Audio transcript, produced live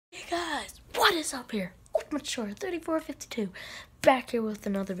Hey guys, what is up here? Ultimate Short 3452 back here with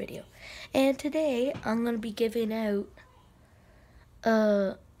another video. And today I'm going to be giving out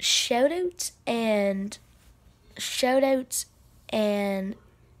shoutouts and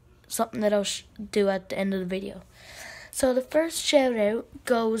something that I'll do at the end of the video. So the first shoutout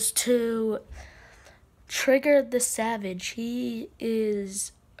goes to Trigger the Savage. He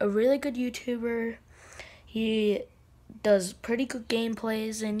is a really good YouTuber. He does pretty good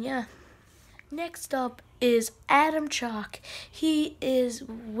gameplays, and yeah. Next up is Adam Chalk. He is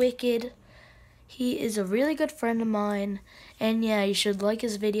wicked. He is a really good friend of mine, and yeah, you should like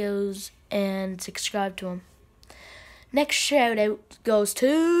his videos and subscribe to him. Next shout out goes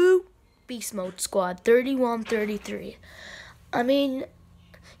to Beast Mode Squad 3133. I mean,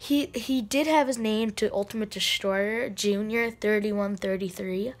 he did have his name to Ultimate Destroyer Junior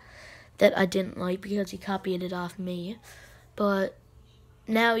 3133 that I didn't like because he copied it off me, but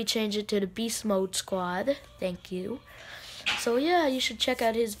now he changed it to the Beast Mode Squad. Thank you. So yeah, you should check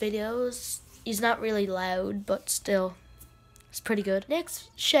out his videos. He's not really loud, but still, it's pretty good. Next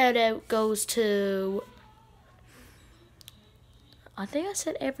shout out goes to, I think I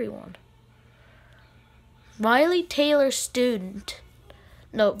said everyone. Riley Taylor student.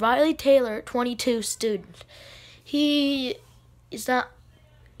 No, Riley Taylor 22 student. He's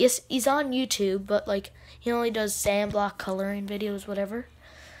on YouTube, but like he only does sandblock coloring videos, whatever.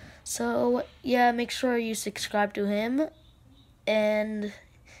 So yeah, make sure you subscribe to him. And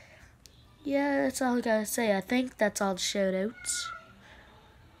yeah, that's all I gotta say. I think that's all the shout outs.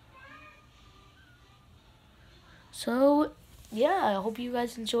 So yeah, I hope you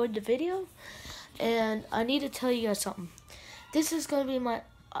guys enjoyed the video. And I need to tell you guys something. This is gonna be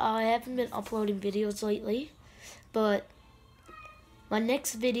I haven't been uploading videos lately, but my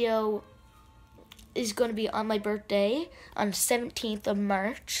next video is going to be on my birthday on the 17th of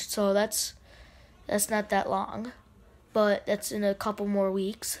March. So that's not that long, but that's in a couple more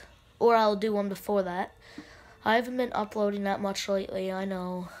weeks. Or I'll do one before that. I haven't been uploading that much lately, I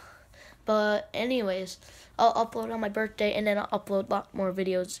know. But anyways, I'll upload on my birthday, and then I'll upload a lot more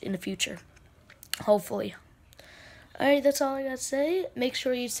videos in the future. Hopefully. Alright, that's all I gotta say. Make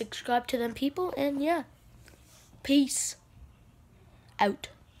sure you subscribe to them people, and yeah. Peace out.